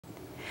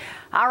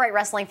All right,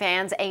 wrestling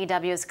fans,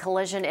 AEW's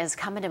Collision is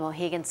coming to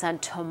Mohegan Sun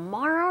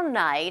tomorrow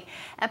night.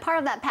 And part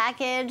of that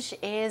package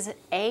is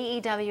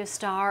AEW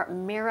star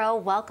Miro.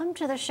 Welcome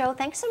to the show.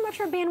 Thanks so much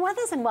for being with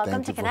us, and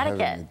welcome to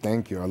Connecticut.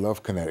 Thank you. I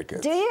love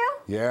Connecticut. Do you?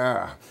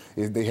 Yeah.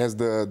 It has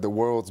the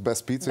world's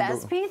best pizza.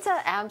 Best pizza,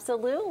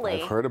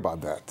 absolutely. I've heard about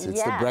that.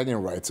 It's the bragging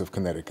rights of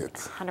Connecticut.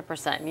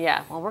 100%,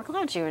 yeah. Well, we're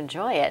glad you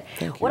enjoy it.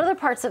 Thank you. What other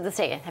parts of the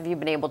state have you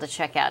been able to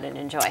check out and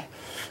enjoy?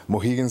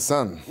 Mohegan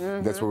Sun.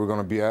 That's where we're going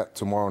to be at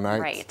tomorrow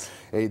night. Right.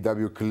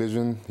 AEW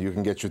Collision. You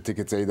can get your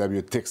tickets at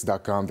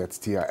awtix.com. That's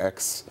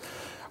TIX.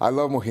 I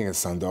love Mohegan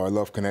Sun, though. I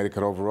love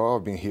Connecticut overall.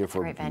 I've been here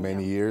for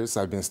many years.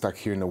 I've been stuck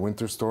here in the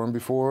winter storm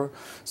before,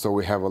 so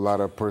we have a lot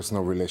of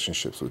personal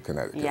relationships with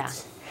Connecticut. Yeah.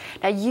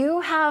 Now,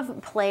 you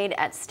have played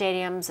at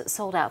stadiums,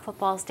 sold-out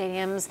football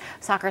stadiums,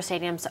 soccer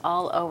stadiums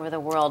all over the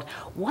world.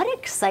 What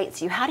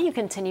excites you? How do you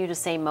continue to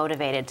stay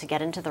motivated to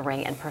get into the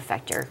ring and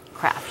perfect your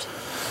craft?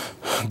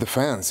 The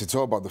fans. It's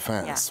all about the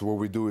fans. Yeah. What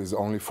we do is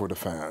only for the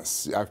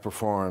fans. I've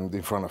performed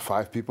in front of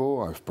 5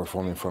 people. I've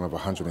performed in front of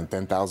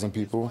 110,000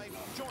 people.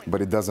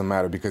 But it doesn't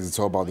matter because it's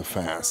all about the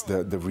fans,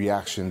 the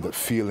reaction, the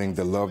feeling,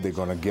 the love they're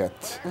gonna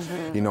get.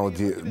 You know,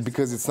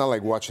 because it's not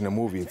like watching a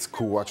movie. It's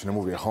cool watching a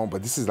movie at home,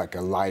 but this is like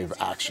a live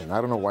action. I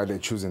don't know why they're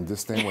choosing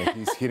this thing when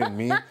he's hitting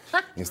me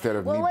instead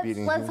of me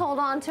beating him. Let's hold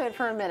on to it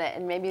for a minute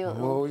and maybe.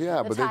 Well,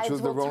 yeah, but they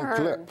chose the wrong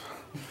clip.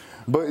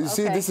 But you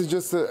see, this is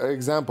just an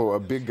example. A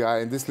big guy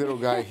and this little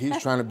guy, he's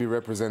trying to be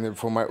represented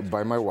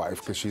by my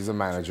wife because she's a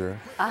manager.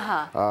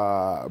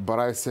 But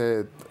I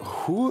said,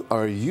 who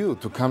are you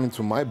to come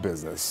into my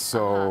business?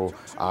 So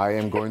I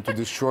am going to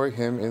destroy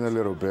him in a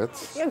little bit.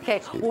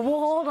 Okay, well, we'll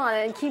hold on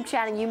and keep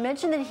chatting. You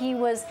mentioned that he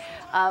was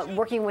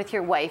working with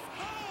your wife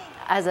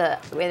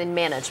in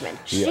management.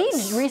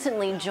 Yes. She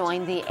recently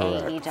joined the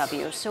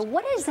AEW. So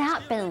what has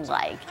that been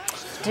like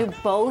to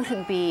both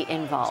be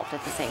involved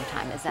at the same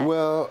time? Is that?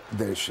 Well,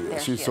 there she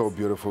is. She's so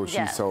beautiful.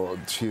 Yeah.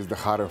 She's the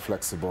hot and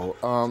flexible.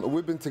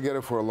 We've been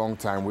together for a long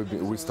time.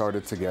 We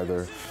started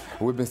together.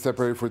 We've been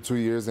separated for 2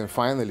 years, and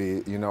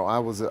finally, you know, I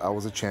was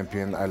a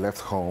champion. I left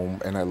home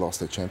and I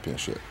lost the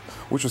championship,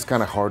 which was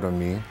kind of hard on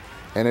me.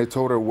 And I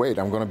told her, wait,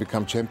 I'm going to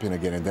become champion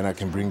again, and then I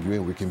can bring you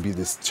in. We can be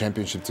this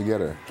championship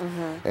together.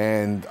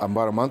 And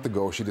about a month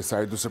ago, she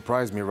decided to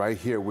surprise me right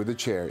here with a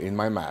chair in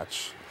my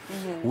match,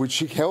 which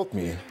she helped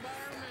me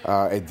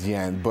at the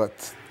end.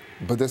 But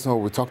that's not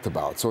what we talked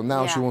about. So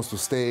now she wants to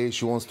stay.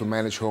 She wants to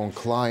manage her own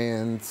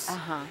clients.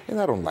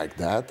 And I don't like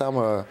that. I'm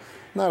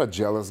not a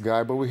jealous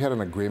guy, but we had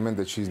an agreement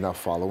that she's not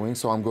following.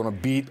 So I'm going to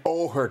beat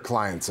all her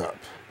clients up.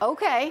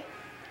 Okay.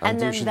 And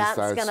then that's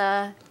going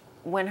to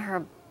win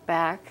her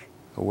back?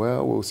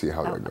 Well, we'll see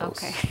how that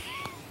goes.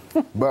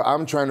 Okay. But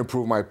I'm trying to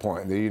prove my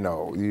point. You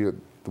know,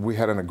 we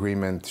had an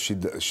agreement. She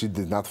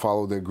did not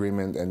follow the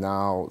agreement, and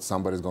now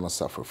somebody's going to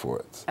suffer for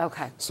it.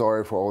 Okay.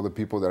 Sorry for all the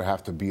people that I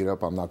have to beat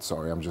up. I'm not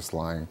sorry. I'm just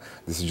lying.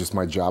 This is just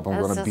my job. I'm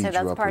going to beat you up.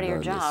 That's part of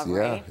your job,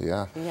 right?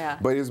 Yeah.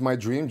 But it's my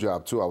dream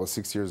job, too. I was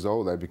 6 years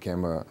old. I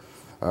became a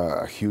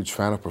huge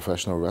fan of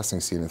professional wrestling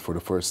scene for the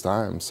first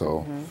time.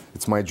 So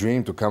it's my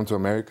dream to come to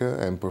America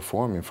and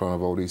perform in front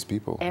of all these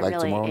people. It like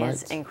really tomorrow night.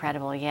 is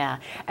incredible, yeah.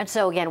 And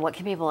so again, what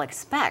can people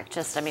expect?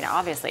 Just, I mean,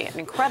 obviously an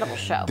incredible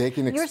show.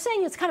 You're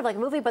saying it's kind of like a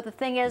movie, but the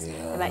thing is,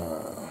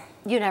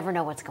 you never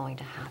know what's going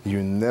to happen.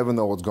 You never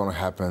know what's going to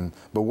happen.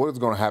 But what is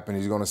going to happen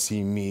is you're going to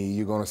see me.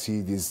 You're going to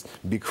see these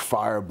big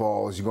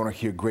fireballs. You're going to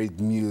hear great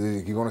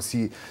music. You're going to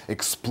see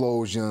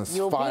explosions,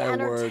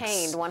 fireworks. You'll be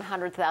entertained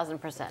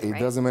 100,000%, right? It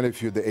doesn't matter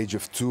if you're the age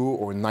of 2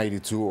 or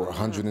 92 or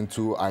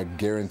 102. I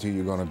guarantee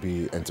you're going to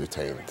be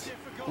entertained.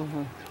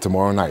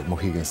 Tomorrow night,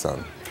 Mohegan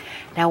Sun.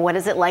 Now, what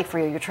is it like for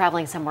you? You're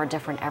traveling somewhere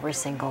different every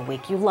single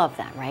week. You love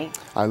that, right?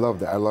 I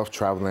love that. I love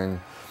traveling.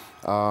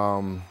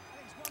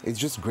 It's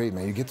just great,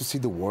 man. You get to see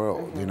the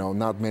world. You know,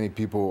 not many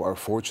people are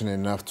fortunate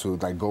enough to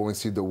like go and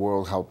see the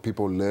world, how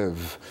people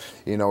live.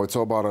 You know, it's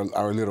all about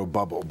our little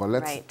bubble. But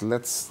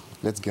let's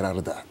get out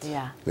of that.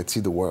 Yeah. Let's see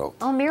the world.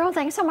 Well, Miro,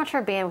 thanks so much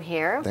for being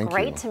here. Thank you.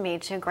 Great to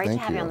meet you. Great to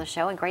have you on the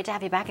show, and great to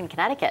have you back in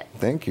Connecticut.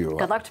 Thank you.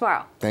 Good luck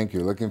tomorrow. Thank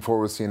you. Looking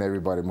forward to seeing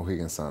everybody at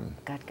Mohegan Sun.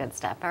 Good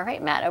stuff. All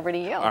right, Matt, over to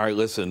you. All right,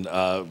 listen,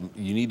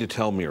 you need to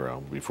tell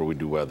Miro, before we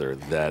do weather,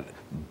 that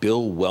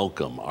Bill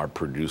Welcome, our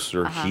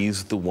producer,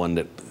 he's the one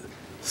that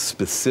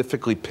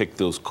specifically picked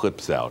those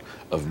clips out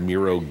of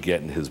Miro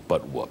getting his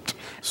butt whooped.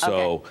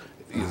 So,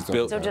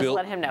 so just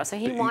let him know. So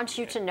he wants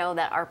you to know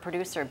that our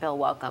producer, Bill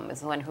Welcome, is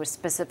the one who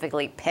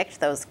specifically picked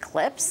those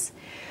clips.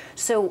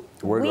 So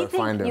we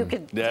think you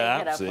could take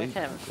it up with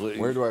him.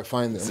 Where do I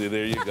find them? See,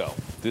 there you go.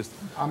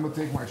 I'm going to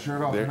take my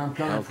shirt off and I'm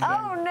coming for you.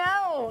 Oh,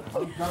 no.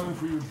 I'm coming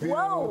for you, Bill.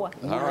 Whoa.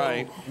 All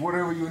right.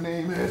 Whatever your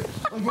name is.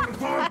 I'm going to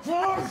come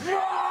for you.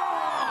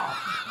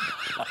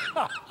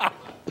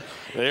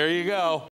 There you go.